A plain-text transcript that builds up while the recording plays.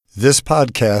This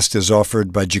podcast is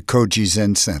offered by Jikoji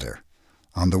Zen Center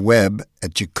on the web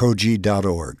at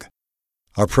jikoji.org.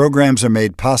 Our programs are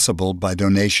made possible by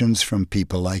donations from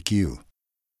people like you.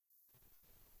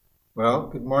 Well,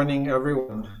 good morning,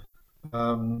 everyone.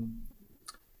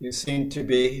 You seem to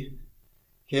be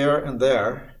here and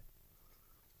there.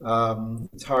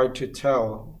 It's hard to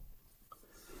tell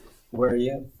where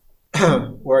you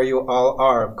where you all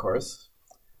are, of course.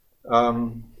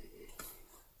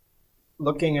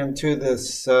 Looking into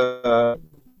this mode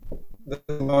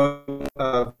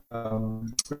of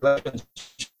relationship,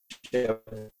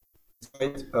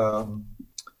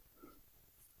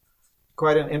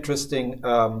 quite an interesting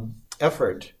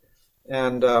effort,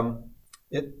 and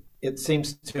it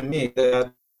seems to me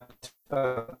that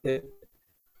it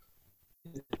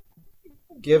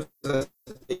gives us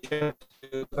the chance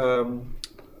to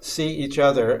see each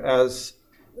other as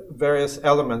various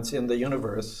elements in the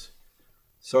universe,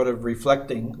 sort of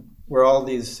reflecting. We're all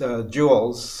these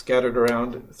jewels scattered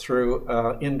around through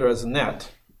Indra's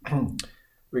net,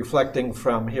 reflecting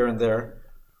from here and there,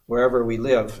 wherever we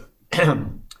live.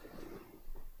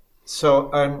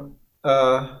 So I'm,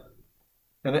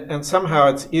 and somehow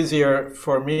it's easier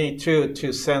for me too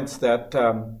to sense that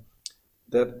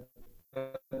that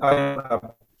I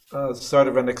am a sort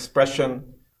of an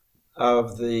expression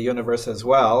of the universe as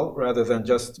well, rather than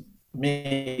just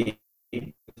me,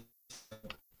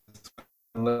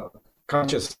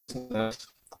 consciousness.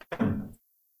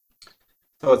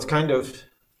 So it's kind of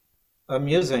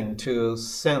amusing to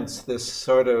sense this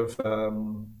sort of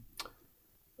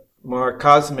more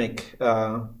cosmic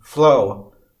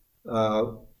flow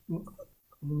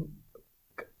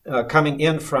coming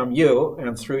in from you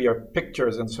and through your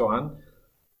pictures and so on,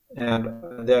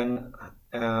 and then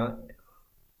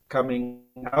coming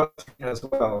out as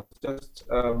well. Just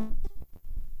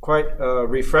quite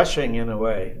refreshing in a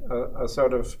way, a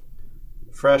sort of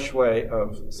fresh way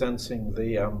of sensing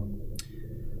the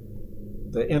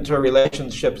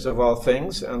interrelationships of all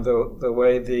things and the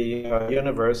way the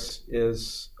universe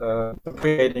is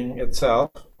creating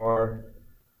itself or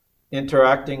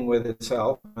interacting with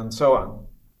itself and so on.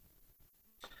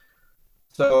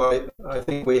 So I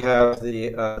think we have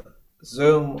the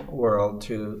Zoom world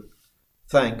to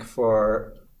thank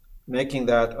for making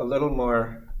that a little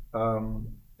more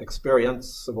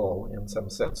experienceable in some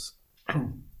sense.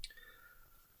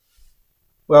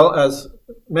 Well, as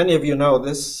many of you know,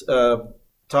 this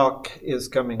talk is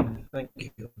coming. Thank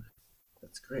you.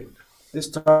 That's great. This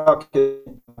talk is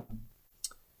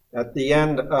at the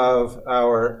end of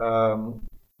our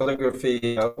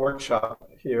calligraphy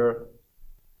workshop here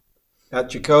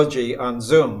at Jikoji on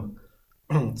Zoom.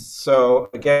 So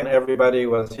again, everybody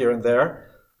was here and there,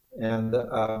 and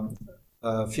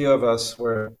a few of us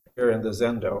were here in the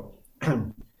Zendo.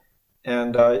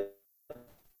 And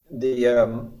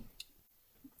the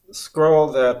scroll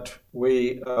that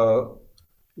we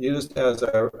used as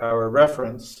our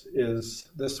reference is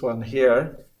this one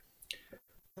here,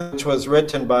 which was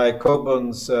written by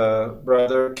Kobun's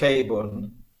brother,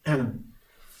 Keibun.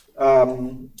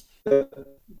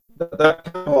 That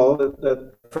temple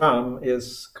that from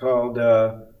is called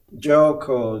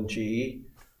Jikoji.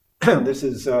 This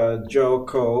is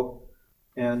Joko,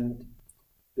 and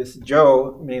this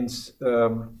Jo means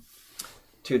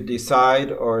to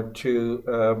decide or to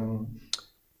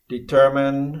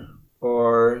determine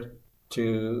or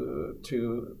to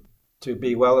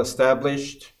be well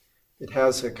established. It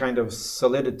has a kind of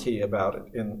solidity about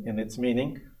it in its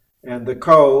meaning. And the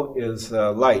Ko is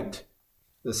light.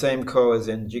 The same Ko is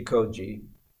in Jikoji.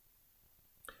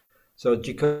 So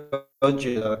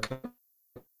Jikoji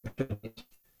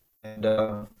and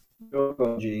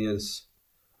Jikoji is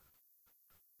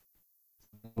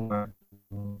what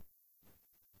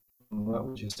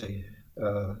would you say,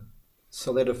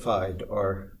 solidified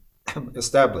or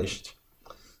established.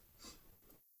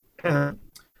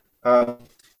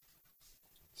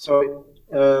 So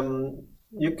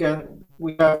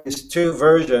we have these two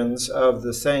versions of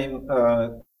the same.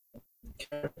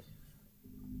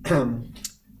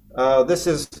 This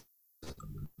is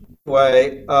a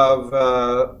way of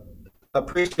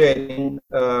appreciating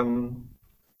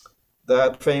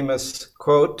that famous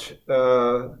quote,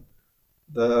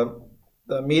 the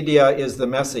media is the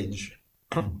message.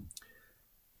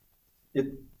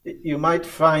 You might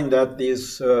find that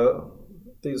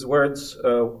these words,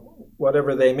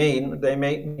 whatever they may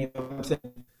mean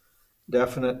something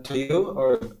definite to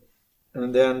you,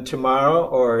 and then tomorrow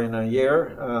or in a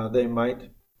year they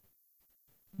might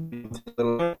mean a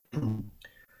little.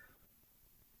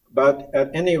 But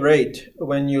at any rate,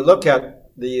 when you look at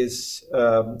these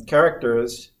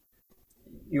characters,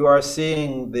 you are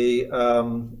seeing the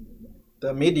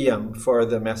medium for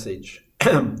the message.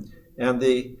 And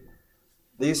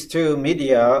these two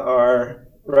media are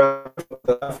right to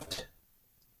the left.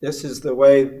 This is the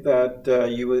way that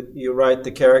you write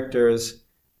the characters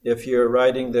if you're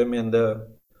writing them in the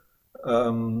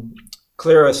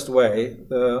clearest way,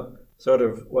 the sort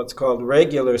of what's called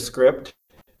regular script,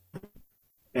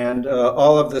 and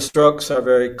all of the strokes are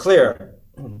very clear.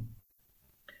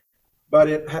 But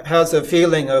it has a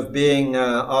feeling of being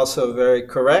also very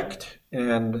correct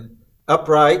and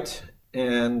upright,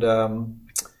 and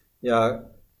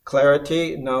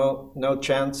clarity, no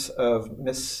chance of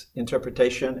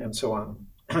misinterpretation, and so on.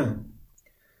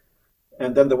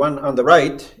 And then the one on the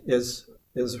right is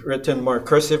written more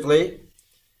cursively,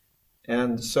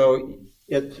 and so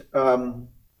it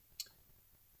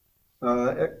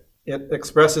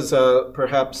expresses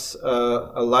perhaps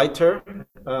a lighter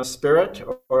spirit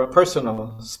or a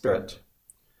personal spirit.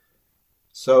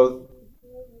 So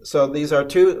these are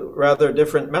two rather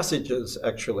different messages,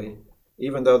 actually,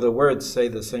 even though the words say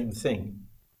the same thing.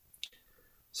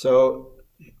 So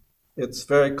it's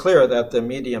very clear that the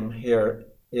medium here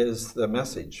is the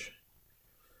message.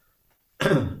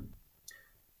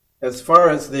 As far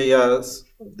as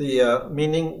the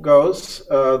meaning goes,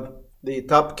 the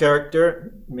top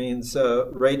character means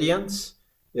radiance.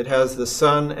 It has the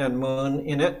sun and moon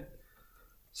in it,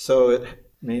 so it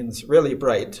means really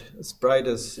bright, as bright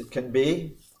as it can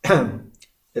be.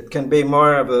 It can be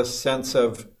more of a sense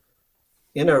of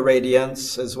inner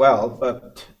radiance as well,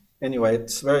 but anyway,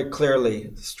 it's very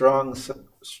clearly strong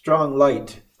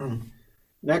light.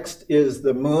 Next is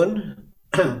the moon,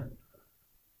 and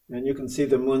you can see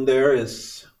the moon there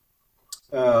is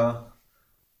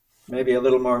maybe a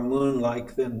little more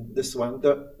moon-like than this one.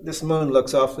 This moon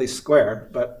looks awfully square,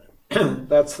 but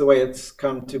that's the way it's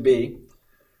come to be.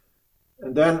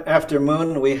 And then after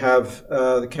moon, we have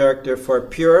the character for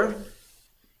pure.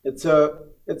 It's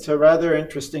a rather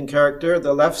interesting character.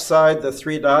 The left side, the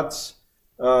three dots,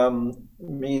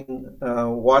 mean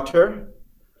water,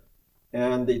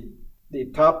 and the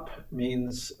top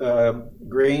means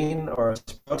green or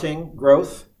sprouting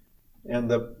growth, and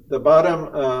the bottom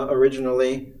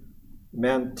originally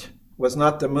was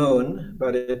not the moon,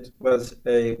 but it was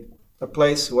a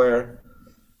place where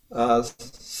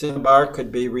cinnabar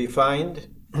could be refined,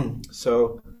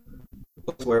 so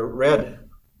where red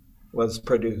was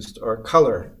produced, or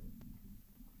color.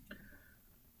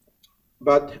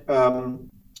 But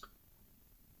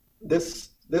this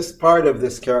part of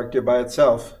this character by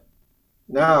itself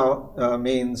now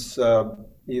means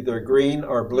either green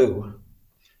or blue.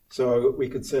 So we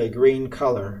could say green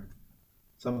color,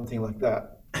 something like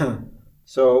that.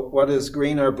 So what is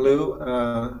green or blue?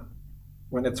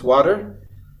 When it's water,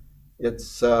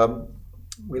 it's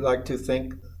we like to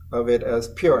think of it as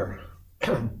pure.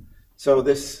 So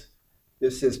this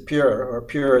is pure, or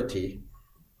purity.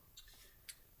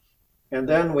 And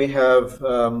then we have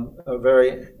a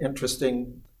very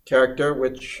interesting character,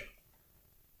 which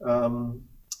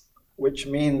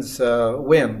means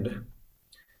wind.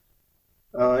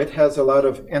 It has a lot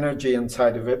of energy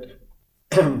inside of it,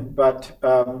 but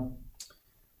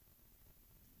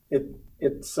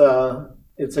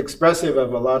it's expressive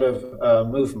of a lot of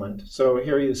movement. So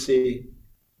here you see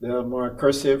the more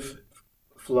cursive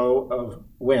flow of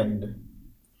wind.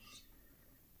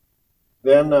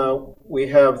 Then we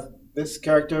have this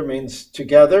character means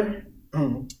together.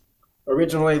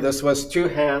 Originally this was two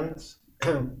hands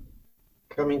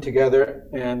coming together,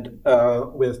 and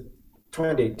with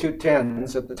 2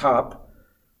 tens at the top,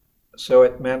 so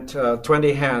it meant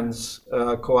 20 hands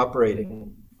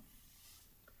cooperating.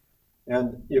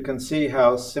 And you can see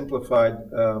how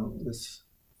simplified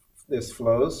this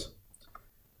flows.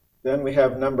 Then we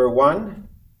have number 1,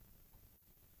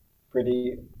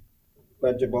 pretty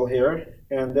legible here.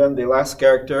 And then the last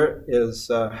character is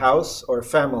house or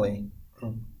family.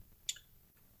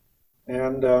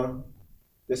 And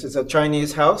this is a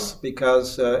Chinese house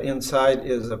because inside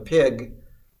is a pig,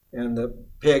 and the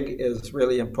pig is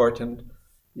really important.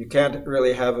 You can't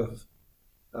really have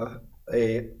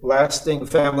a lasting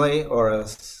family or a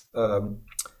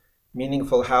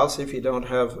meaningful house if you don't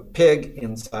have a pig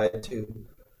inside to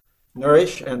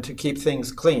nourish and to keep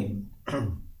things clean.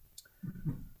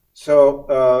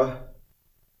 So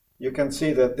you can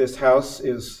see that this house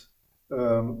is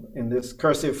in this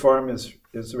cursive form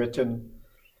is written.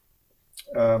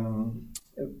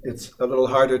 It's a little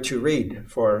harder to read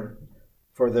for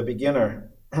the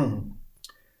beginner.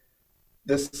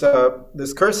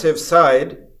 This cursive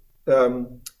side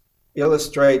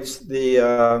illustrates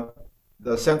the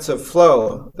sense of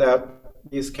flow that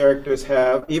these characters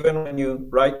have, even when you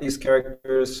write these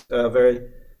characters very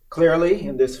clearly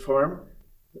in this form,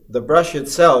 the brush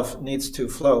itself needs to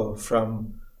flow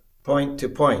from point to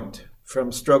point,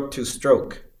 from stroke to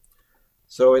stroke.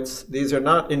 So these are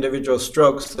not individual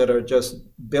strokes that are just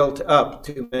built up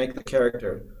to make the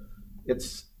character.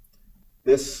 It's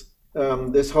this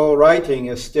whole writing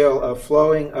is still a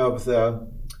flowing of the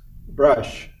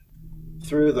brush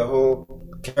through the whole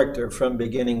character from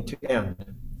beginning to end.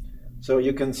 So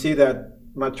you can see that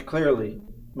much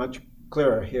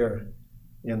clearer here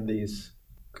in these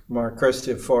more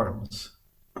cursive forms.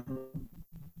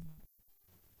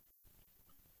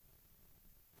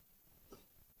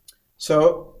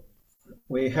 So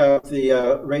we have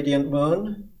the radiant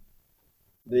moon,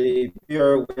 the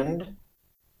pure wind,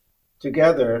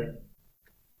 together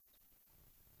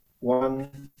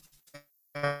one.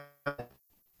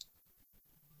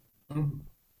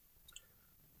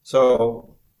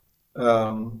 So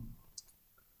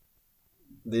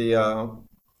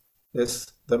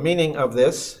the meaning of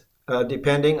this,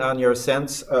 depending on your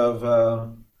sense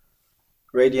of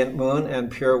radiant moon and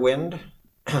pure wind,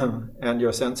 and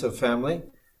your sense of family,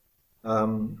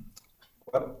 what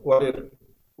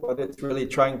it's really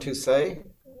trying to say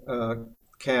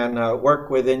can work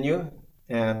within you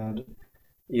and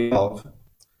evolve.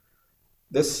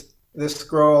 This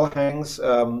scroll hangs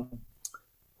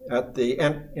at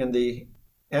in the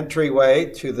entryway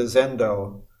to the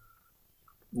zendo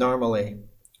normally.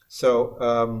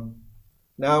 So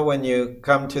now when you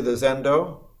come to the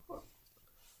zendo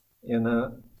in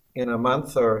a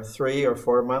month or 3 or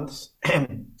 4 months,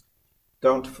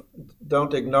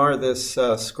 don't ignore this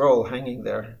scroll hanging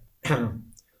there.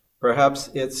 Perhaps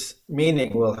its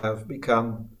meaning will have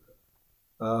become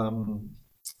a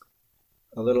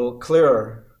little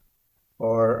clearer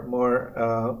or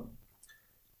more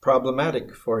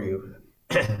problematic for you.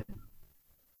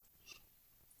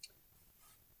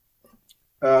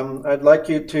 I'd like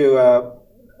you to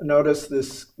notice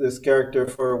this character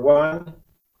for one.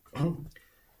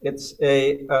 It's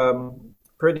a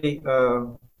pretty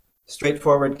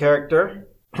straightforward character.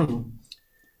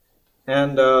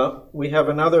 And we have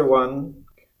another one.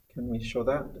 Can we show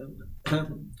that?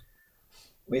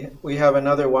 We have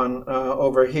another one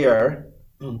over here,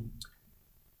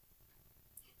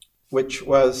 which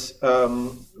was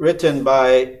written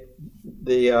by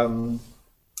the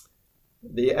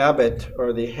abbot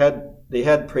or the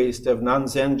head priest of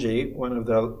Nanzenji, one of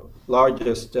the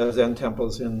largest Zen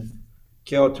temples in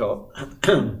Kyoto.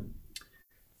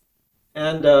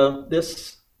 And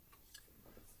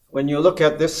when you look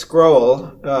at this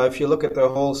scroll, if you look at the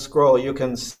whole scroll, you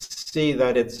can see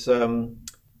that it's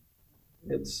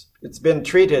been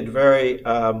treated very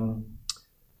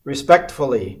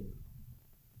respectfully,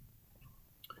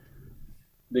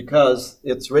 because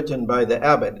it's written by the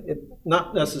abbot.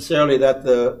 Not necessarily that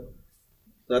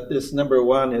this number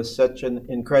 1 is such an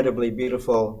incredibly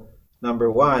beautiful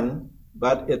number 1,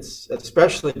 but it's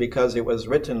especially because it was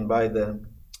written by the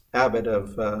abbot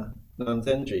of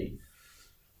Nanzenji.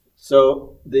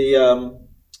 So the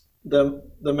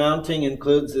mounting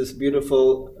includes this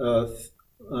beautiful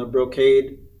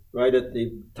brocade right at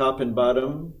the top and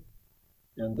bottom,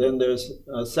 and then there's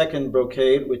a second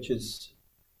brocade which is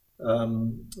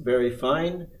very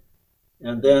fine,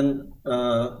 and then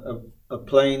a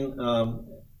plain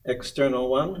external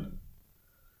one.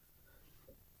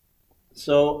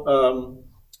 So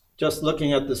just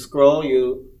looking at the scroll,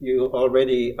 you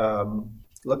already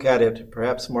look at it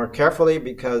perhaps more carefully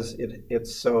because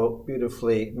it's so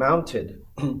beautifully mounted.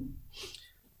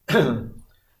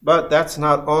 But that's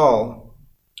not all.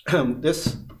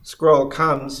 This scroll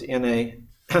comes in a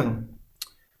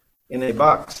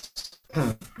box,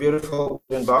 beautiful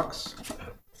wooden box,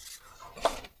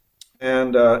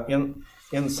 and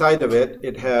inside of it,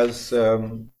 it has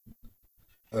the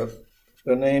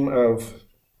name of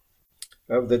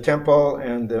the temple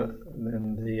and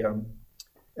the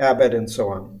abbot and so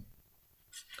on.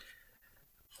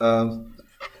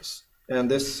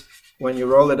 And this, when you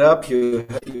roll it up, you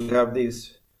have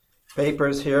these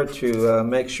papers here to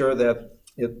make sure that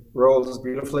it rolls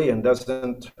beautifully and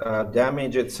doesn't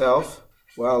damage itself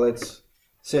while it's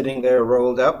sitting there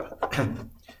rolled up.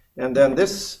 And then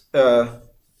this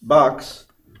box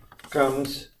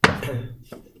comes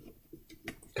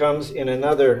in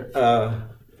another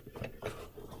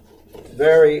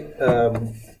very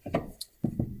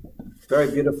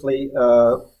beautifully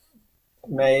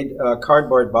made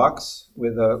cardboard box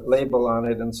with a label on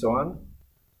it and so on.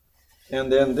 And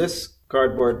then this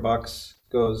cardboard box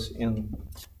goes in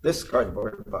this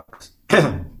cardboard box.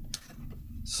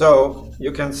 So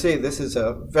you can see this is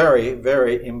a very,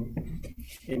 very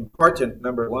important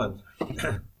number one.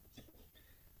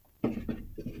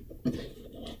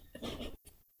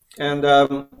 And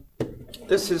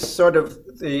this is sort of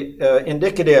the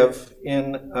indicative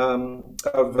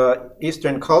of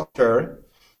Eastern culture.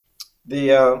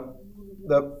 The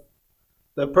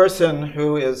person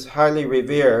who is highly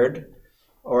revered,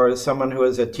 or someone who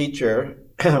is a teacher,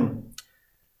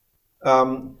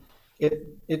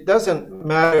 it doesn't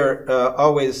matter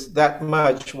always that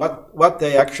much what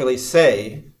they actually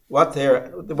say,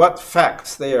 what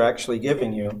facts they are actually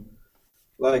giving you,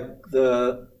 like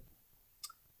the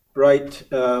bright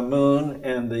moon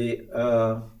and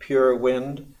the pure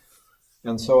wind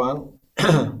and so on.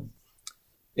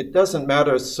 It doesn't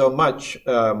matter so much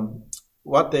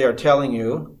what they are telling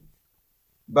you,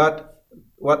 but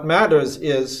what matters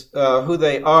is who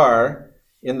they are,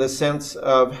 in the sense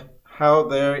of how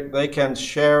they can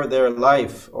share their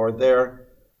life or their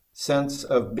sense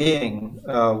of being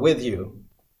with you.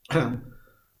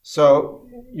 So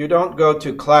you don't go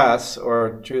to class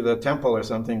or to the temple or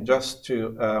something just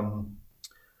to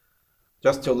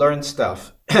learn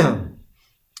stuff.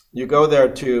 You go there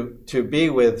to be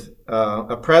with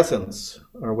a presence,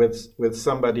 or with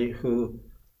somebody who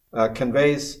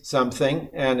conveys something,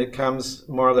 and it comes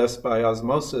more or less by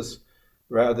osmosis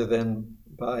rather than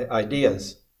by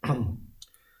ideas.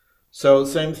 So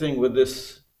same thing with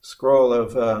this scroll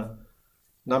of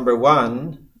number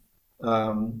one.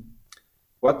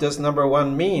 What does number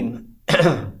one mean?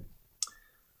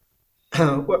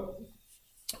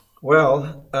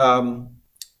 Well,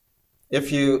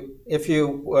 if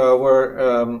you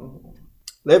were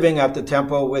living at the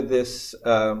temple with this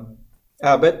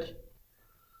abbot,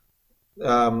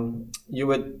 you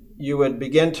would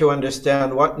begin to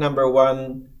understand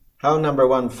how number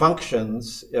one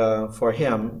functions for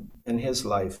him in his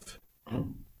life.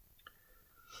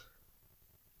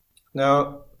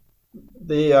 Now,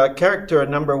 the character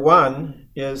number one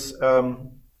is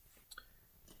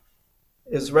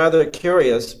rather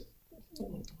curious.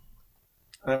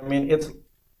 I mean, it's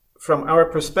from our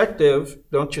perspective,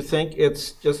 don't you think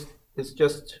it's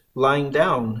just lying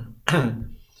down?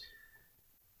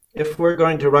 If we're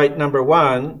going to write number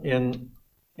one in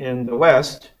the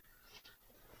West,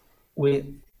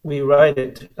 we write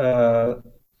it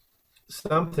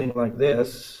something like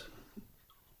this.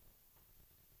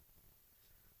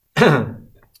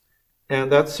 And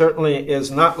that certainly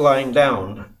is not lying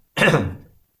down.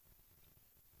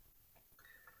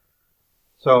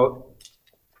 So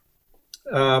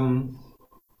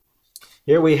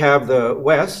here we have the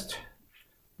West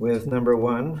with number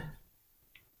one.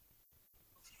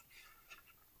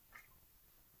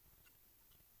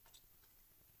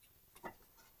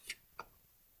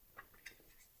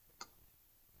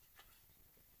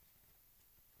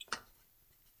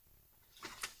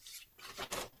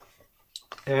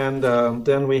 And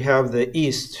then we have the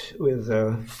East with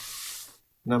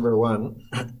number one.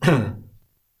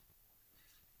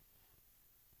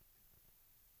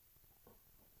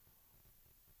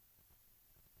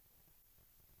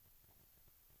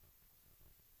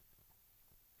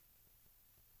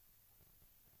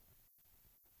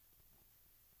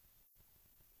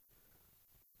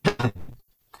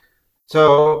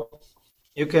 So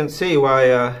you can see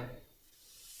why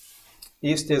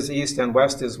East is East and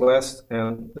West is West,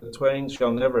 and the twain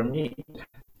shall never meet.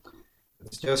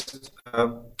 It's just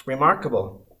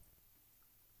remarkable.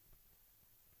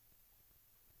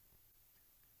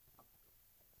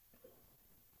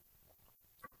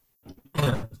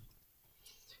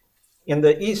 In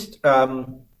the East,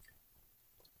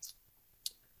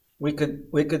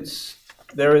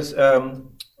 there is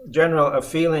a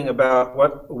feeling about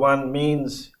what one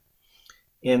means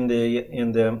in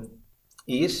the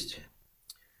East.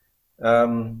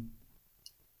 Of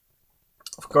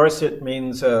course, it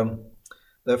means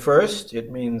the first.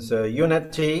 It means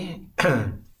unity,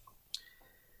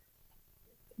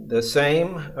 the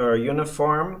same or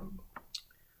uniform,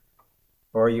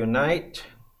 or unite.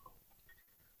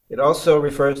 It also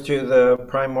refers to the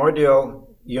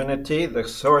primordial unity, the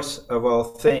source of all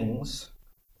things.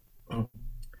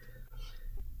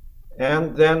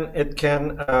 And then it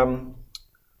can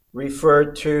refer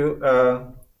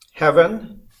to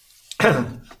heaven.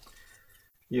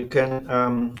 You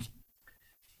can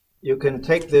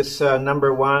take this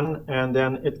number one, and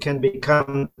then it can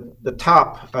become the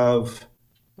top of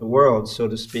the world, so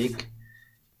to speak.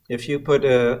 If you put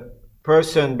a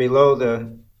person below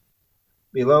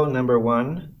number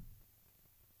one,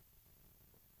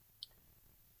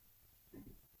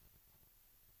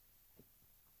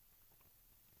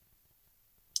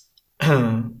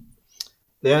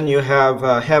 then you have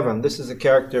heaven. This is a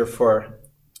character for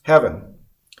heaven.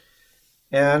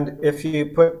 And if you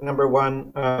put number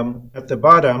 1 at the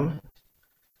bottom,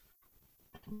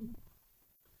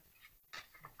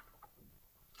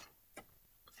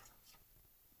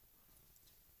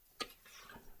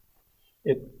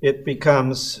 it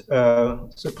becomes,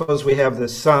 suppose we have the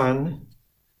sun,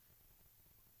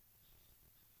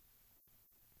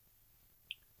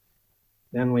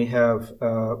 then we have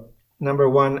number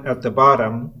 1 at the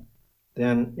bottom,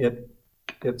 then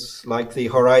it's like the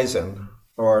horizon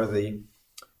or the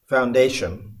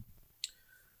foundation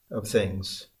of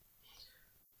things.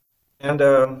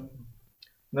 And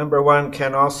number 1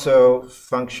 can also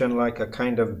function like a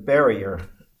kind of barrier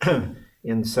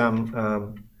in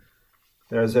some.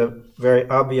 There's a very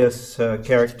obvious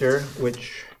character,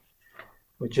 which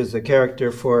is a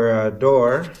character for a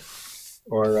door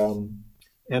or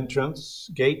entrance,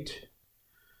 gate.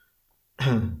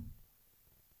 And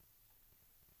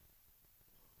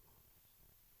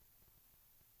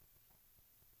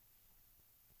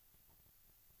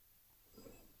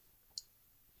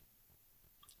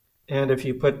if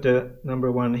you put the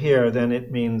number 1 here, then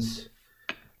it means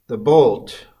the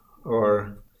bolt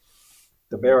or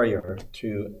the barrier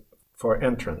for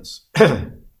entrance.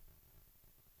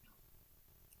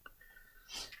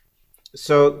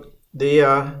 So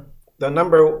the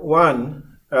number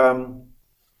 1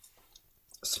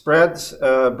 spreads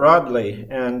broadly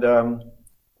and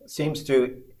seems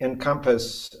to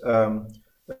encompass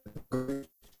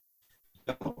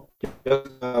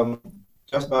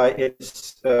just by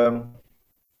its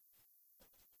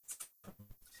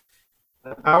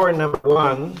our number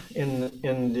 1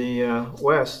 in the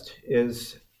West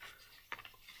is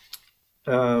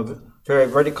very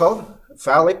vertical,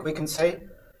 phallic, we can say,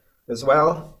 as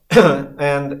well.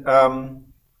 And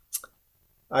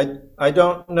I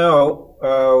don't know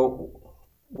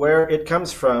where it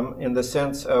comes from in the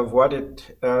sense of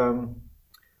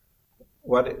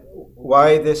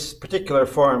why this particular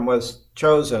form was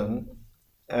chosen.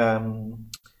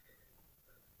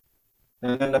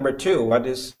 And then number 2, what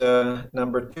is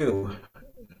number 2?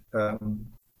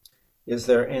 Is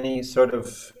there any sort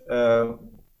of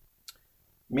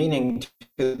meaning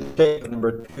to the shape of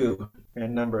number 2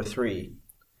 and number 3?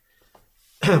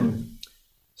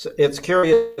 So it's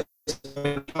curious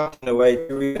in a way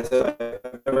to read that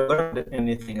I've never learned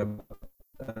anything about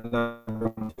number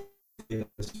 1.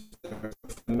 It's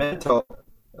a mental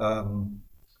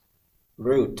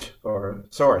root or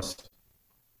source.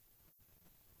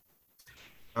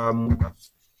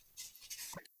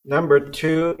 Number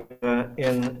 2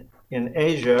 in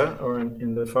Asia or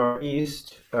in the Far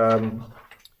East,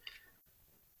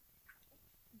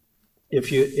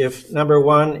 if number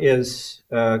 1 is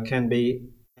can be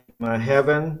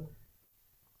heaven,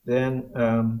 then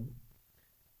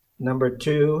number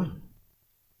 2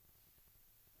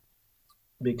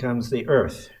 becomes the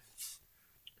earth.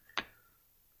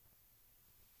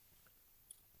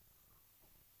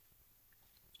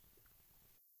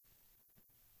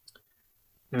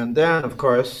 And then, of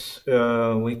course,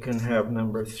 we can have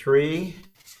number 3.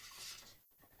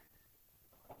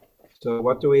 So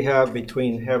what do we have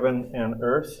between heaven and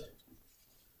earth?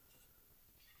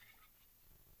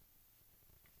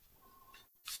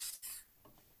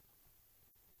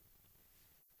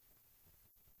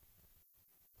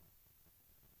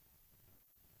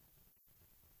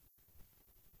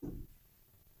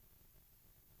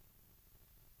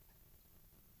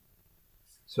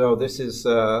 So this is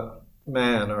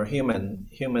man or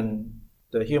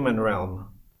the human realm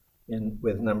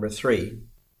with number 3.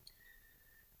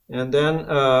 And then,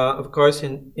 of course,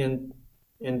 in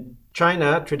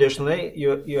China, traditionally,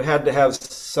 you had to have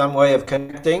some way of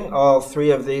connecting all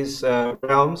 3 of these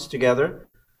realms together.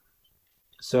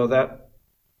 So that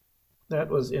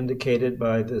was indicated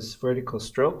by this vertical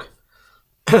stroke.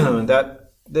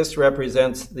 That this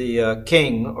represents the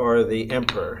king or the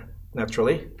emperor,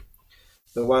 naturally.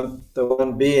 The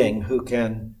one being who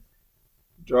can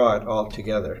draw it all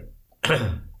together.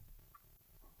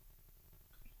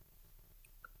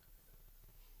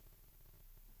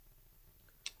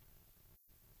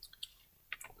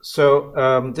 So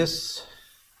this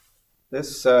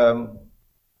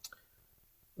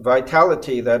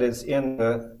vitality that is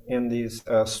in these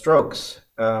strokes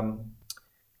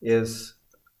is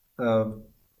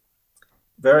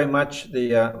very much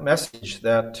the message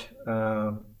that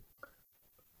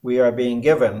we are being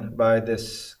given by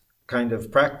this kind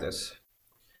of practice.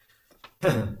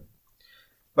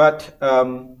 But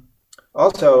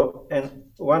also, and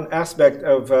one aspect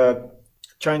of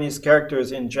Chinese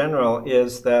characters in general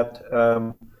is that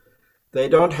they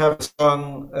don't have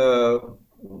strong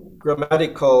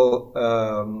grammatical.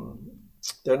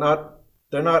 They're not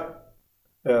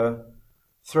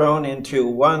thrown into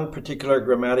one particular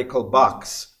grammatical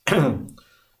box.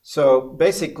 So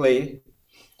basically,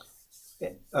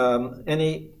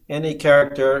 any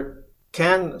character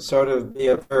can sort of be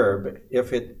a verb.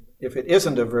 If it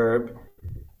isn't a verb,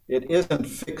 it isn't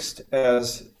fixed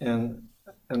as an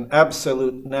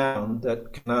absolute noun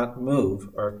that cannot move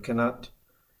or cannot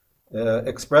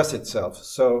express itself.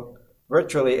 So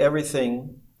virtually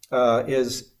everything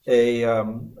is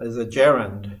a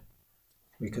gerund,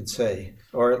 we could say,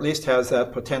 or at least has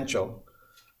that potential.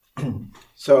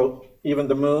 So even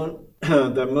the moon,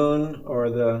 the moon, or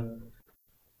the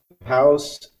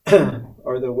house,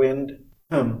 or the wind.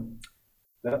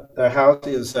 The house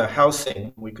is a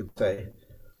housing, we could say,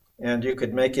 and you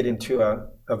could make it into a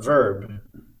verb,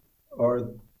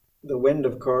 or the wind,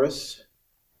 of course.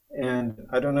 And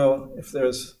I don't know if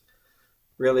there's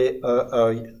really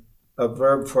a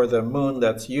verb for the moon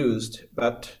that's used,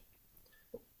 but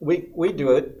we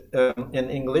do it in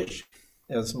English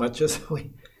as much as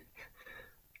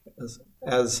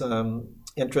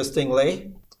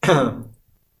interestingly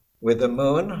with the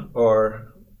moon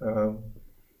or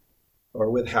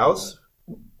with house.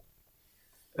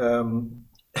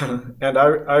 And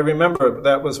I remember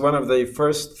that was one of the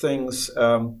first things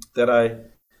that I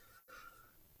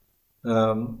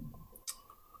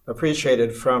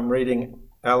appreciated from reading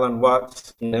Alan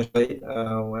Watts initially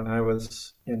when I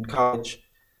was in college.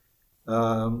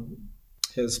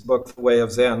 His book, The Way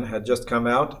of Zen, had just come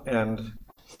out, and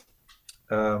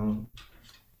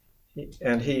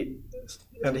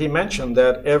he mentioned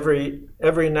that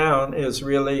every noun is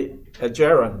really a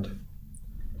gerund,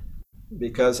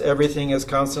 because everything is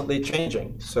constantly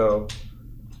changing. So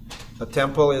a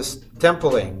temple is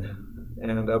templing,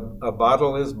 and a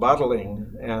bottle is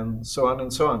bottling, and so on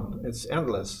and so on. It's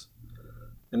endless.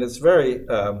 And it's very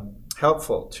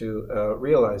helpful to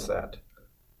realize that.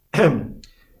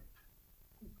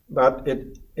 But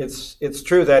it's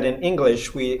true that in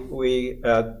English we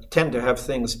tend to have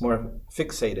things more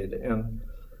fixated, and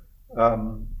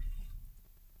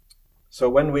so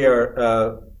when we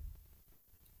are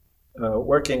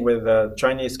working with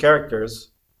Chinese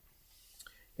characters,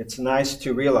 it's nice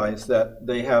to realize that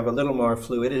they have a little more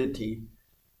fluidity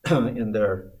in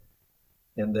their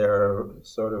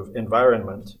sort of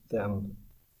environment than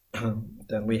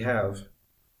we have.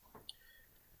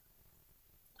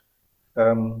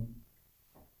 Let's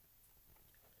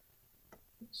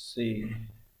see.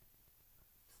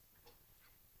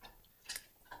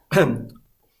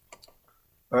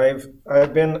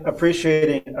 I've been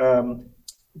appreciating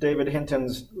David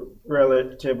Hinton's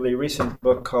relatively recent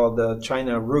book called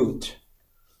China Root,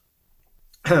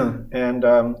 and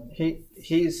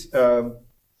he's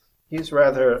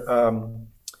rather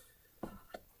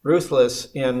ruthless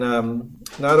in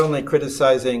not only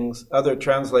criticizing other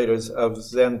translators of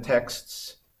Zen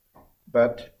texts,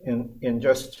 but in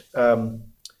just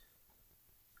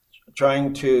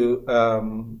trying to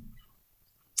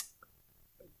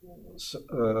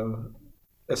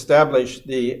establish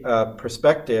the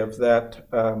perspective that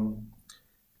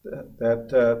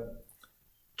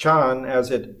Chan,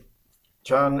 as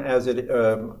it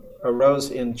arose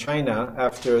in China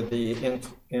after the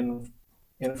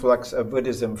influx of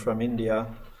Buddhism from India,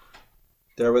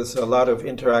 there was a lot of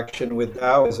interaction with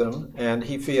Taoism, and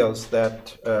he feels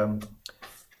that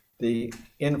the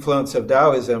influence of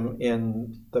Taoism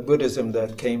in the Buddhism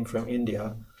that came from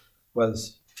India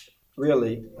was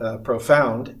really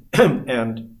profound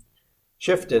and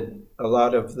shifted a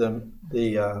lot of the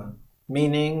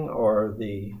meaning or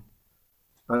the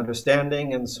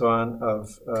understanding and so on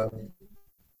of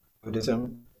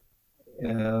Buddhism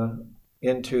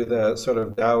into the sort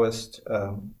of Taoist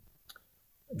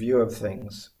view of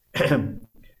things.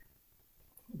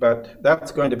 But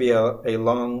that's going to be a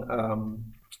long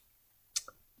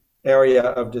area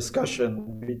of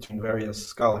discussion between various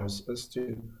scholars as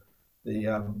to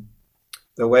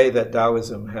the way that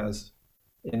Taoism has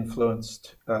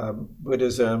influenced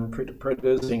Buddhism,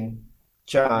 producing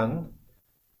Chan,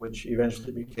 which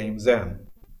eventually became Zen.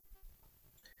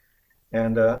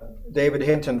 And David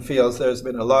Hinton feels there's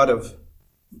been a lot of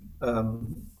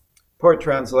poor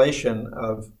translation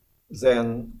of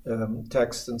Zen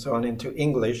texts and so on into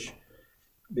English,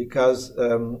 because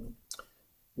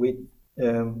we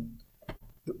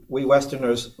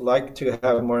Westerners like to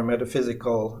have more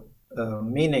metaphysical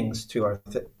meanings to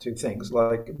to things,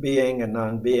 like being and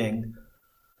non-being.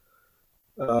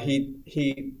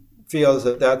 He feels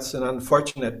that that's an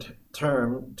unfortunate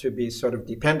term to be sort of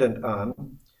dependent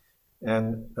on,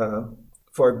 and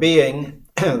for being,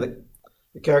 the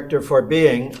character for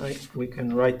being, we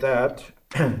can write that.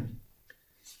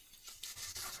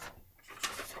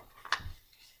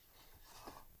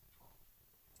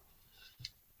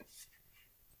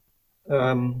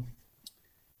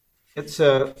 it's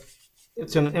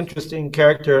an interesting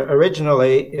character.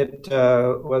 Originally, it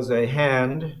was a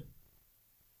hand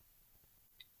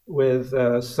with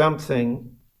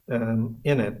something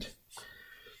in it,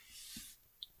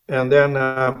 and then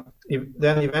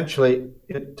eventually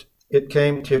it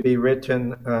came to be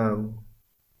written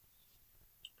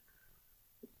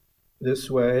this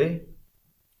way,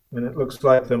 and it looks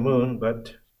like the moon,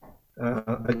 but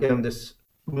again, this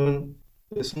moon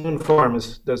form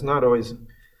does not always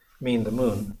mean the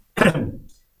moon.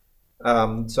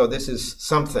 So this is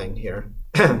something here.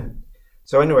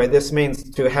 So anyway, this means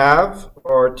to have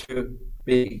or to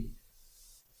be.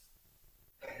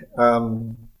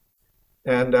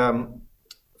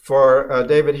 For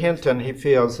David Hinton, he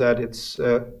feels that it's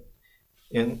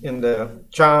in the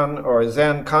Chan or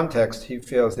Zen context, he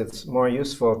feels it's more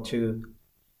useful to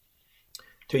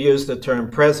use the term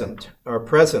present or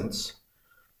presence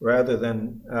rather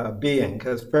than being,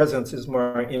 because presence is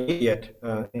more immediate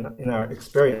in our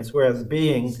experience, whereas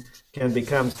being can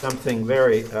become something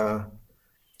very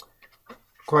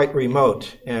quite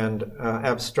remote and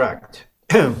abstract.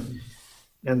 And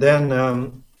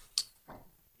then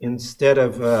instead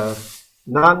of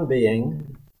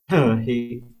non-being,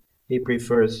 he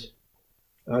prefers,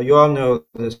 you all know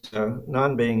this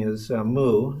non-being is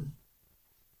mu.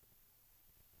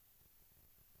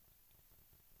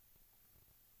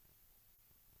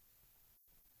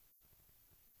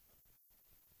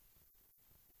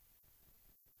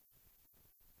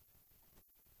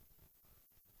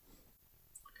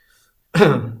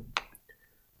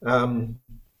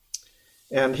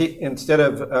 And he, instead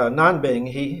of non-being,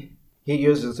 he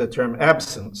uses the term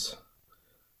absence.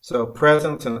 So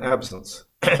presence and absence.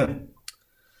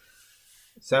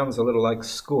 Sounds a little like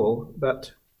school,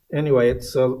 but anyway,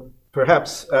 it's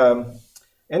perhaps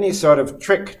any sort of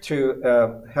trick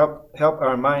to help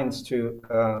our minds to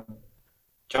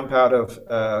jump out of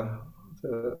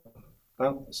the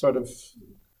sort of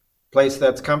place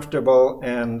that's comfortable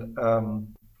and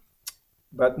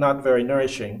but not very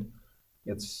nourishing.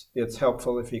 It's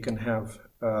helpful if you can have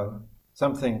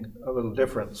something a little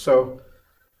different. So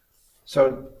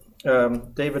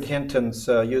David Hinton's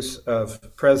use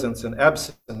of presence and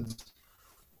absence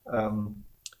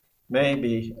may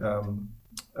be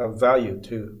of value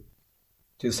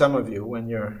to some of you when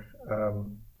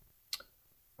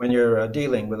you're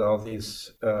dealing with all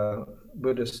these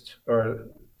Buddhist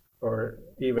or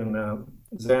even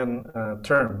Zen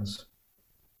terms.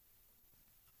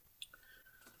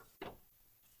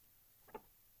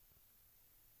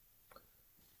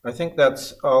 I think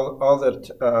that's all that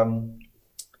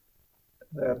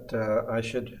I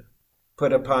should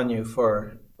put upon you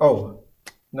for. Oh,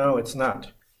 no, it's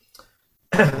not.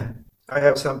 I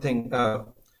have something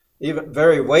even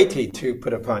very weighty to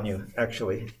put upon you,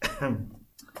 actually.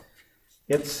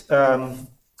 It's the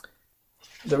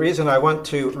reason I want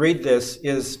to read this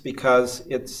is because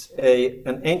it's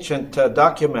an ancient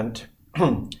document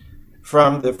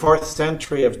from the 4th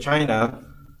century of China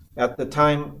at the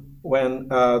time when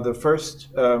the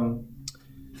first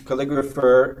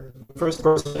calligrapher, the first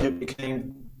person who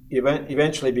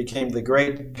eventually became the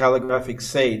great calligraphic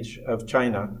sage of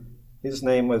China. His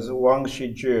name was Wang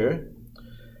Shizhi,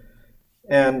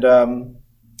 and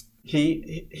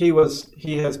he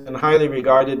has been highly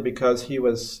regarded because he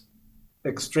was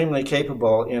extremely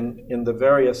capable in the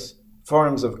various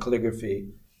forms of calligraphy,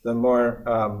 the more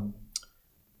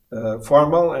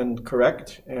formal and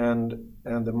correct, and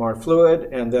the more fluid,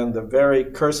 and then the very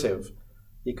cursive.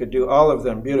 He could do all of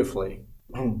them beautifully.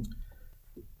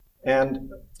 And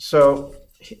so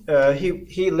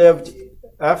he lived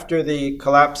after the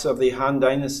collapse of the Han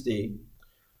Dynasty.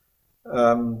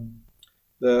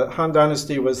 The Han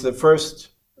Dynasty was the first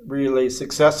really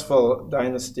successful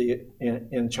dynasty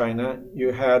in China.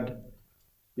 You had,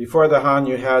 before the Han,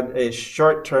 you had a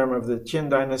short term of the Qin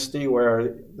Dynasty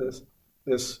where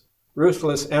this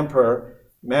ruthless emperor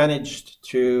managed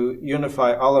to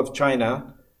unify all of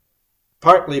China,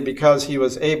 partly because he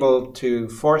was able to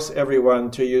force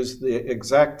everyone to use the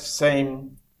exact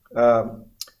same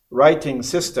writing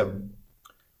system.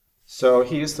 So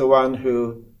he's the one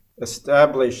who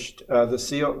established the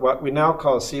seal, what we now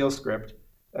call seal script,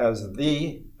 as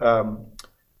the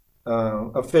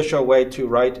official way to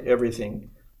write everything.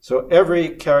 So every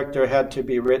character had to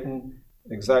be written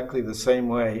exactly the same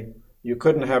way. You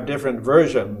couldn't have different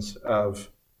versions of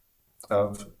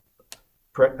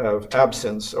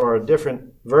absence or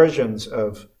different versions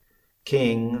of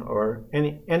king or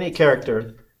any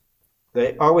character.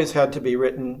 They always had to be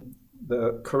written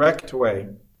the correct way.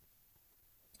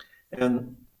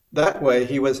 And that way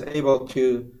he was able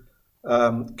to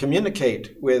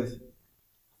communicate with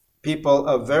people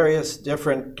of various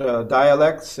different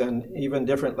dialects and even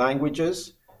different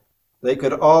languages. They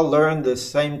could all learn the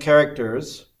same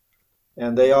characters,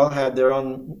 and they all had their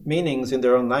own meanings in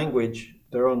their own language,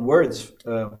 their own words,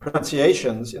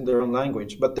 pronunciations in their own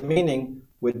language, but the meaning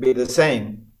would be the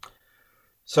same.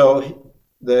 So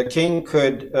the king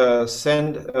could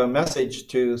send a message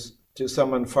to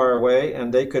someone far away,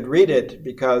 and they could read it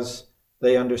because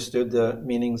they understood the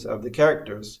meanings of the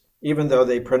characters, even though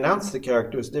they pronounced the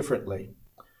characters differently.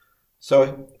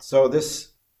 So this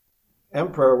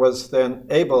emperor was then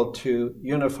able to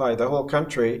unify the whole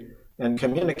country and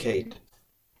communicate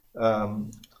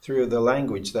through the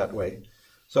language that way.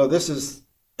 So this is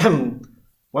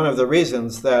one of the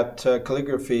reasons that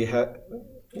calligraphy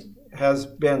has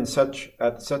been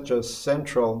at such a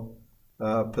central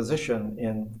position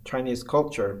in Chinese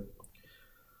culture.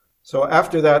 So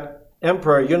after that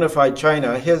emperor unified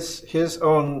China, his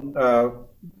own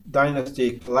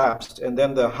dynasty collapsed, and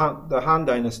then the Han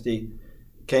dynasty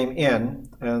came in,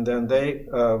 and then they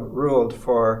ruled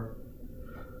for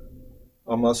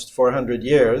almost 400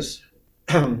 years,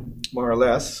 more or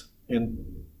less,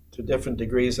 to different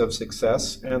degrees of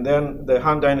success. And then the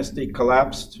Han dynasty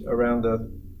collapsed around the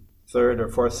 3rd or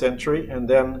 4th century, and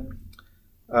then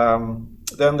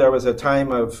there was a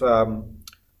time of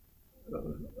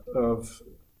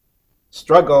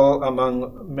struggle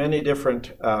among many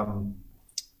different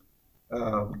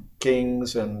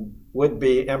kings and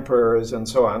would-be emperors and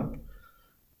so on.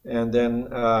 And then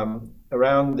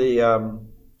around the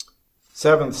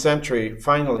 7th century,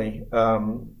 finally,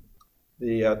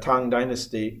 the Tang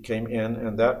dynasty came in,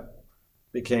 and that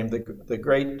became the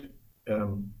great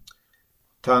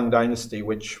Tang dynasty,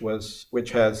 which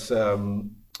has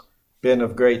been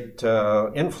of great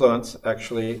influence,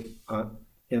 actually,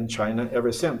 in China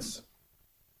ever since.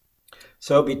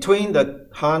 So between the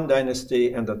Han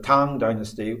dynasty and the Tang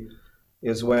dynasty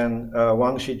is when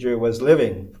Wang Shizhi was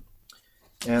living,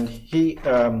 and he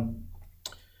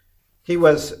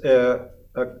was a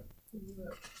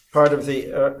part of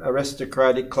the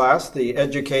aristocratic class, the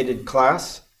educated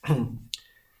class,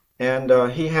 and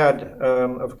he had,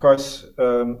 of course,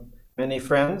 many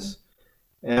friends.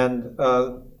 And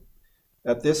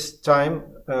at this time,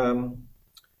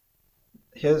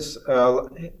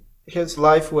 his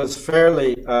life was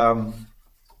fairly,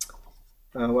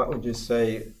 what would you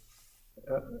say?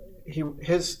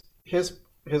 His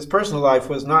personal life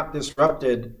was not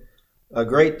disrupted a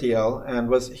great deal,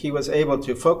 and he was able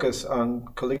to focus on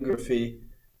calligraphy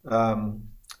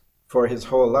for his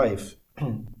whole life.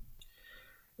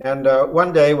 And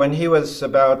one day, when he was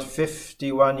about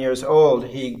 51 years old,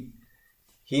 he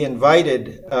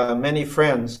invited many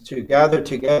friends to gather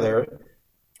together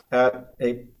at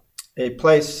a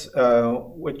place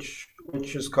which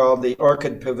is called the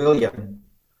Orchid Pavilion.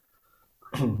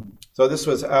 So this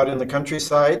was out in the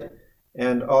countryside,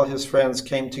 and all his friends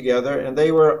came together, and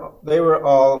they were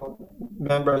all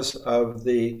members of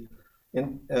the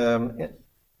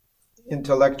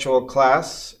intellectual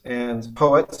class and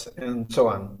poets and so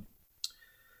on.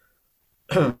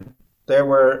 There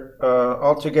were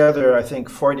altogether, I think,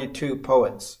 42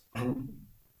 poets.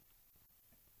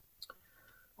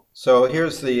 So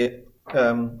here's the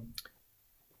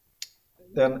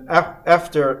then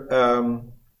after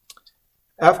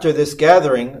this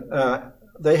gathering,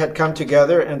 they had come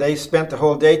together and they spent the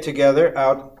whole day together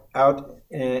out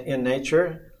in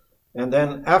nature. And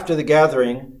then after the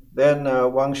gathering, then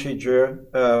Wang Shizhi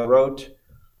wrote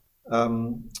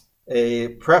a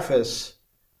preface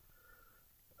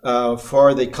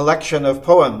for the collection of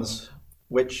poems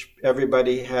which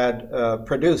everybody had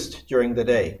produced during the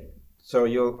day. So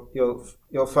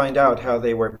you'll find out how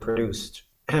they were produced.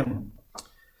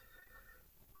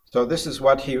 So this is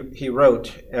what he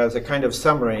wrote as a kind of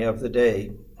summary of the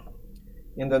day.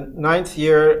 In the 9th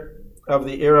year of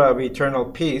the era of eternal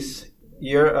peace,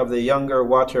 year of the younger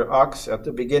water ox, at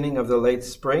the beginning of the late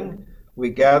spring, we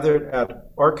gathered at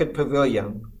Orchid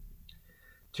Pavilion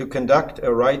to conduct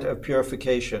a rite of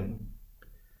purification.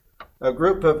 A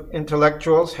group of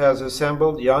intellectuals has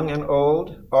assembled, young and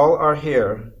old, all are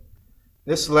here.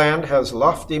 This land has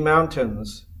lofty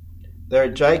mountains, their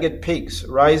jagged peaks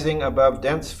rising above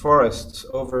dense forests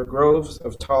over groves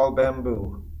of tall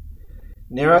bamboo.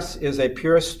 Near us is a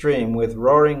pure stream with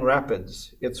roaring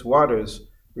rapids, its waters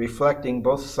reflecting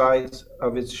both sides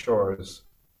of its shores.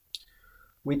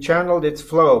 We channeled its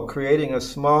flow, creating a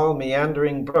small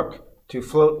meandering brook to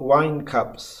float wine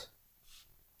cups.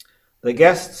 The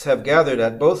guests have gathered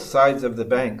at both sides of the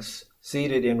banks,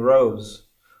 seated in rows.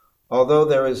 Although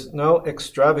there is no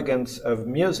extravagance of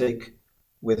music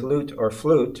with lute or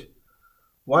flute,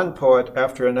 one poet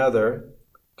after another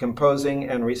composing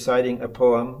and reciting a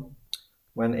poem,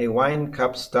 when a wine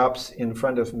cup stops in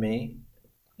front of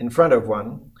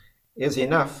one, is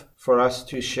enough for us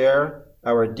to share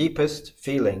our deepest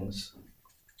feelings.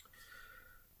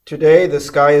 Today the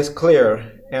sky is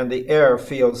clear and the air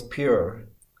feels pure.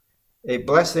 A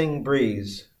blessing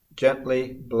breeze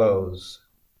gently blows.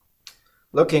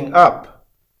 Looking up,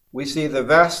 we see the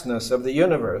vastness of the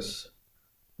universe.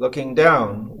 Looking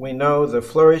down, we know the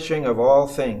flourishing of all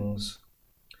things.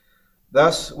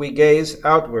 Thus we gaze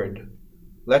outward,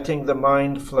 letting the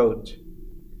mind float.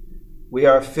 We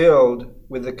are filled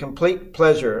with the complete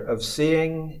pleasure of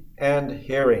seeing and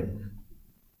hearing.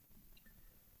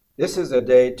 This is a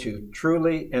day to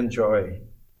truly enjoy.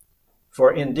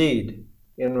 For indeed,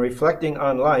 in reflecting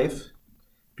on life,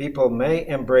 people may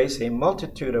embrace a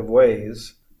multitude of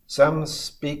ways, some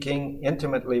speaking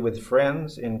intimately with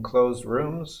friends in closed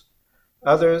rooms,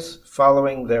 others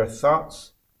following their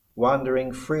thoughts,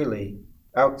 wandering freely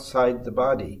outside the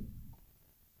body.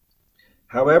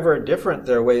 However different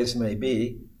their ways may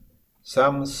be,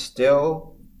 some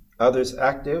still, others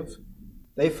active,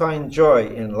 they find joy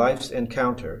in life's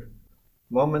encounter,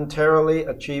 momentarily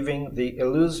achieving the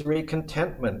illusory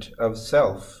contentment of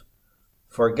self,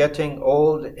 forgetting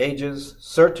old age's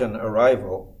certain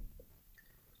arrival.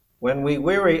 When we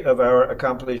weary of our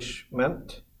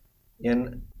accomplishment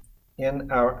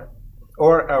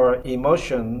or our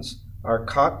emotions are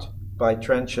caught by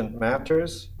transient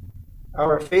matters,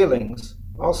 our feelings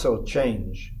also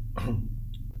change.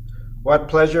 What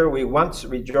pleasure we once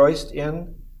rejoiced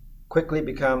in quickly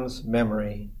becomes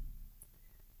memory.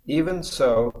 Even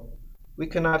so, we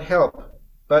cannot help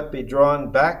but be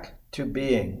drawn back to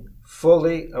being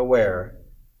fully aware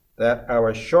that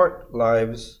our short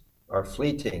lives are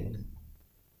fleeting,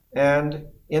 and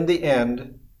in the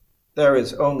end, there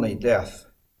is only death.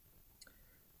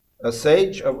 A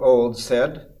sage of old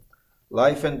said,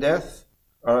 "Life and death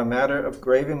are a matter of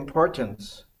grave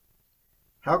importance."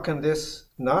 How can this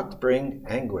not bring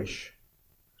anguish?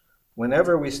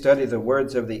 Whenever we study the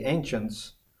words of the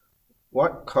ancients,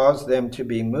 what caused them to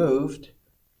be moved,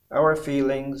 our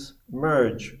feelings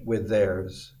merge with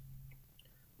theirs.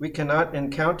 We cannot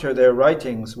encounter their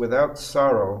writings without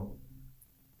sorrow,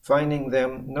 finding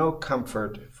them no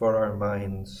comfort for our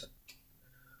minds.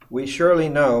 We surely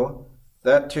know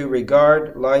that to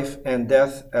regard life and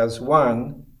death as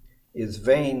one is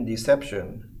vain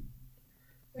deception,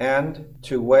 and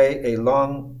to weigh a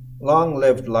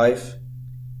long-lived life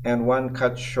and one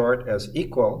cut short as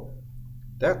equal,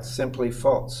 that's simply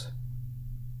false.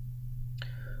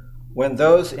 When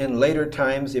those in later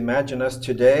times imagine us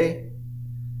today,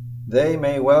 they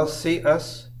may well see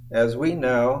us as we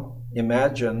now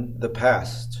imagine the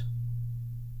past.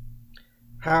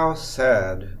 How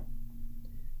sad!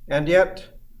 And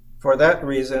yet, for that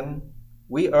reason,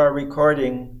 we are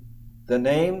recording the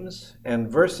names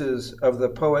and verses of the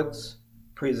poets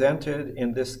presented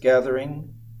in this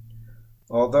gathering.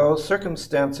 Although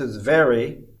circumstances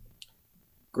vary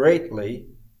greatly,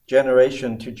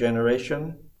 generation to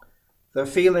generation, the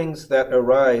feelings that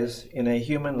arise in a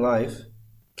human life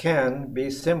can be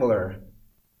similar.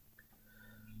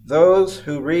 Those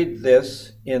who read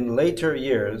this in later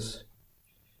years,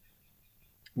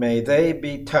 may they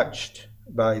be touched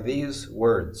by these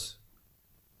words.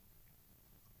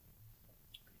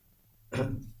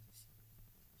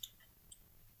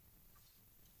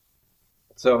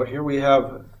 So here we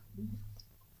have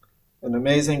an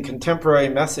amazing contemporary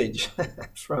message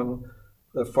from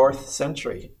the 4th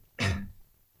century.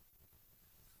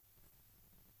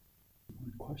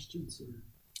 Questions?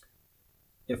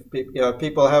 If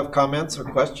people have comments or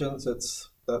questions,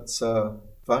 that's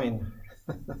fine.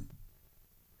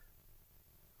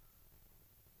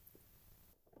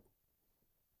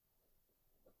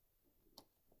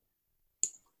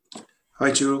 Hi,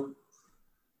 Gerow.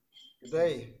 Good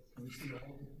day.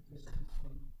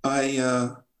 I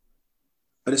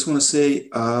just want to say,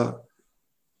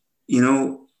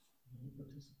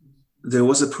 there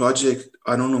was a project,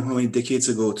 I don't know how many decades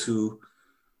ago, to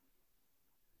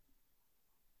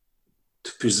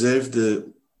preserve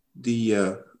the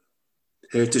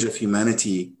heritage of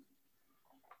humanity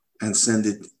and send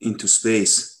it into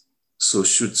space. So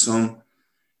should some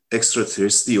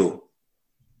extraterrestrial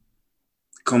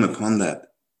come upon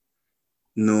that,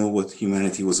 know what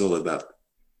humanity was all about.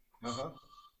 Uh-huh.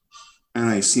 And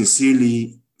I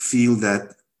sincerely feel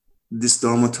that this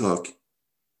Dharma talk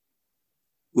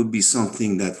would be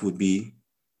something that would be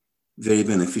very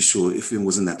beneficial if it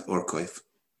was in that archive.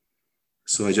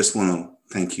 So I just want to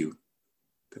thank you.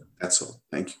 That's all.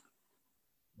 Thank you.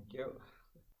 Thank you.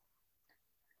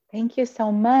 Thank you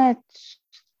so much.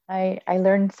 I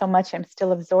learned so much. I'm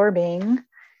still absorbing,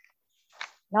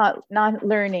 not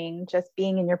learning, just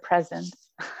being in your presence.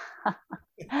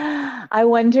 I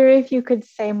wonder if you could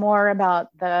say more about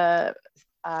the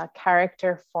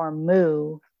character for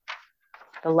Mu,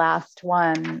 the last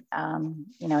one.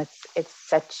 It's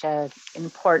such an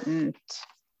important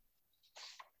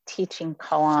teaching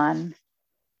koan,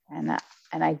 and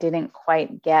I didn't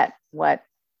quite get what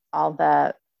all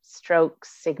the strokes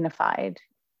signified.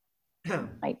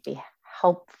 Might be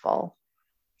helpful.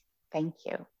 Thank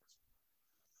you.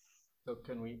 So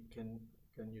can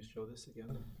you show this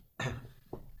again?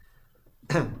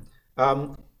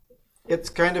 It's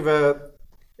kind of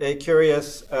a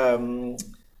curious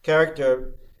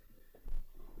character.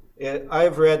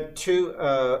 I've read two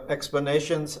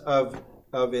explanations of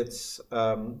its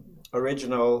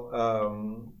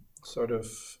original sort of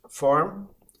form,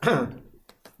 and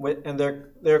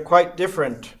they're quite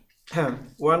different.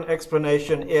 One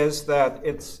explanation is that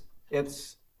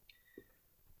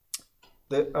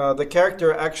the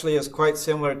character actually is quite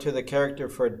similar to the character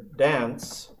for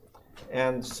dance,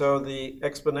 and so the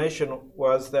explanation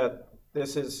was that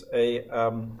this is a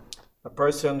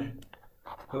person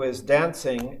who is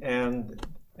dancing, and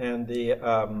the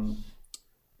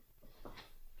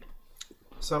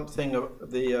something of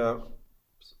the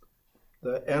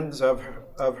ends of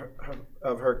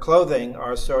her clothing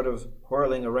are sort of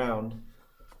whirling around,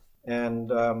 and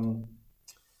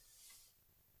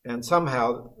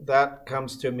somehow that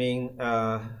comes to mean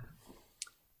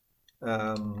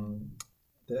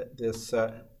this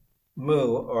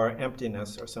mu, or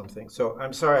emptiness, or something. So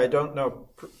I'm sorry, I don't know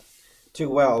too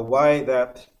well why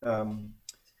that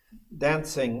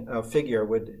dancing figure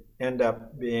would end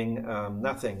up being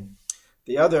nothing.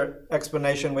 The other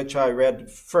explanation, which I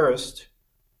read first,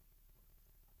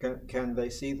 can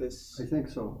they see this? I think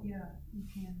so. Yeah, you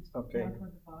can. Okay. Down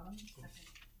toward the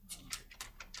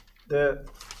bottom.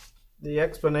 The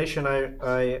explanation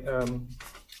I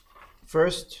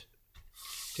first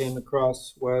came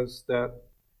across was that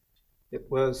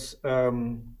it was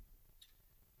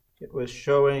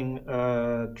showing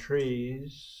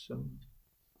trees.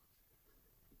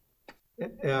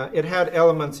 It had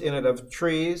elements in it of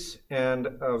trees and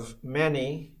of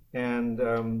many, and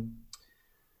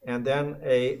then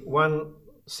one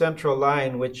central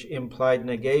line which implied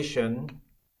negation.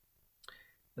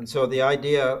 And so the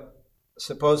idea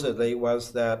supposedly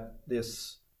was that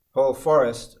this whole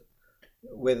forest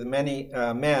with many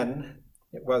men,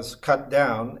 it was cut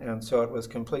down, and so it was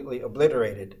completely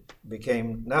obliterated,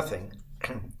 became nothing.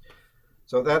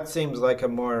 So that seems like a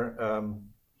more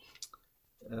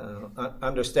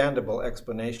understandable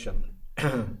explanation.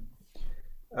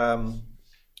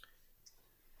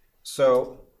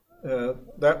 So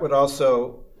that would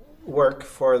also work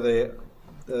for the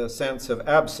sense of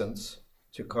absence,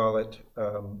 to call it,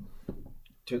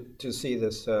 to see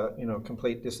this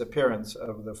complete disappearance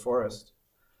of the forest.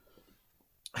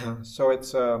 So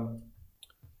it's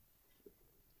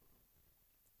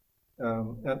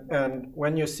and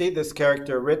when you see this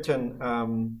character written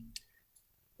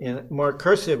in more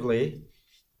cursively,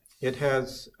 it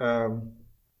has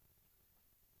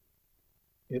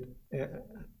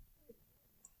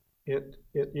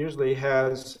it usually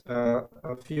has a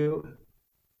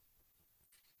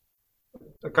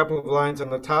couple of lines on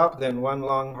the top, then one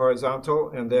long horizontal,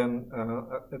 and then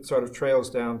it sort of trails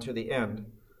down to the end.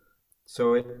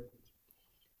 So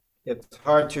it's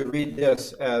hard to read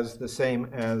this as the same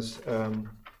as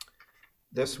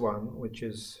this one, which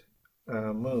is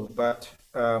mu. But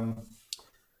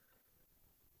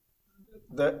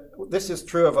this is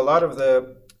true of a lot of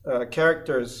the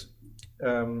characters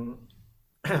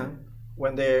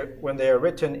when they are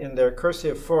written in their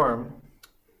cursive form.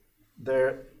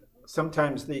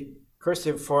 Sometimes the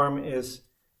cursive form is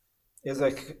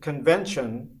a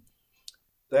convention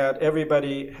that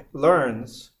everybody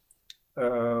learns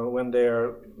when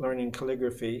they're learning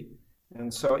calligraphy.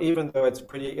 And so even though it's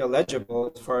pretty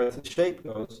illegible as far as the shape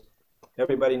goes,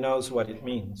 everybody knows what it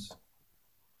means.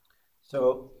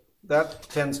 So that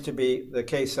tends to be the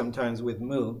case sometimes with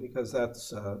mu, because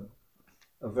that's a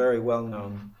very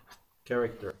well-known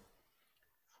character.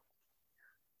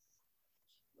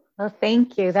 Well,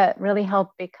 thank you. That really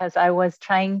helped, because I was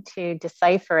trying to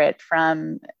decipher it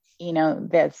from,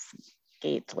 this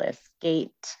gateless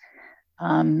gate.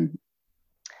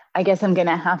 I guess I'm going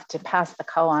to have to pass the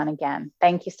koan again.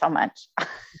 Thank you so much.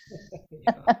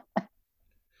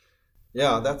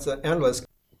 Yeah, that's endless.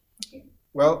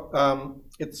 Well,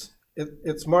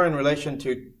 it's more in relation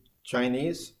to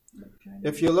Chinese.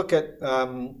 If you look at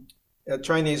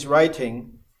Chinese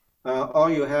writing, all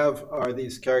you have are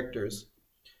these characters.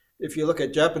 if you look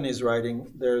at Japanese writing,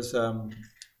 there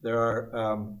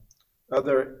are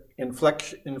other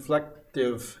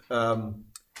inflective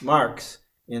marks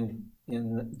in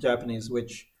Japanese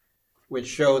which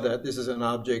show that this is an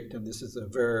object and this is a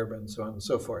verb and so on and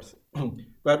so forth.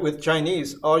 But with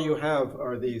Chinese, all you have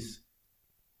are these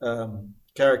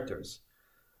characters,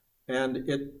 and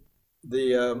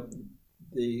the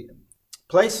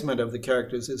placement of the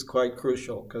characters is quite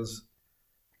crucial, because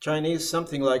Chinese,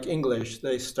 something like English,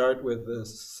 they start with the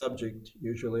subject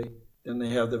usually, then they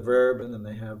have the verb, and then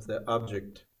they have the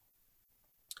object.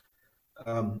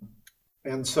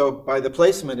 And so by the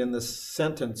placement in the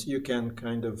sentence, you can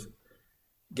kind of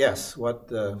guess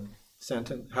what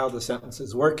how the sentence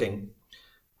is working.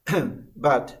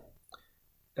 But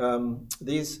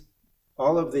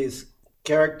all of these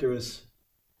characters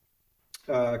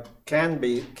can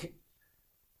be,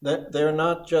 they're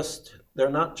not just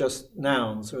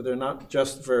nouns, or they're not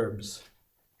just verbs.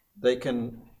 They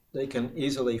can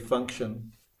easily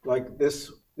function. Like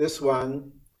this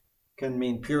one can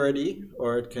mean purity,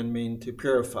 or it can mean to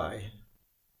purify.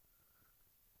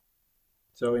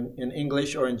 So in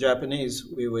English or in Japanese,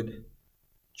 we would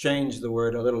change the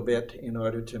word a little bit in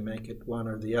order to make it one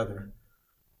or the other.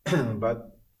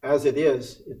 But as it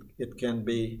is, it can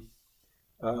be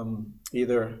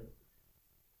either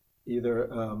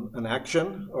an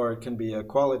action, or it can be a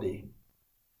quality.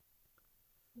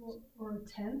 Or a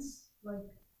tense, like.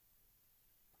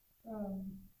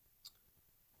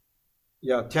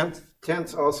 Yeah,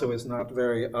 tense also is not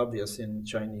very obvious in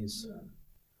Chinese. Yeah.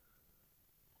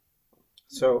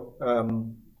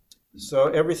 So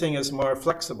everything is more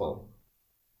flexible,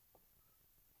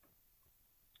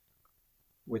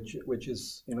 which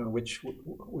is, which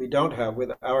we don't have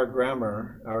with our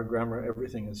grammar. Our grammar,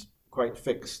 everything is quite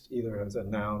fixed, either as a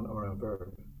noun or a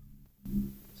verb.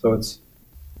 So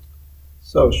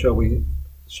shall we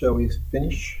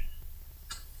finish?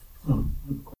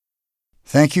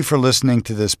 Thank you for listening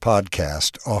to this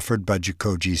podcast offered by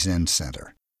Jikoji Zen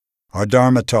Center. Our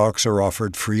Dharma talks are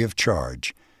offered free of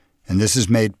charge, and this is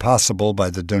made possible by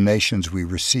the donations we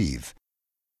receive.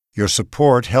 Your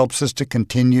support helps us to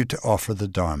continue to offer the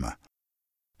Dharma.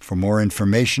 For more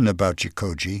information about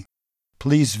Jikoji,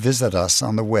 please visit us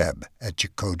on the web at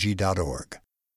jikoji.org.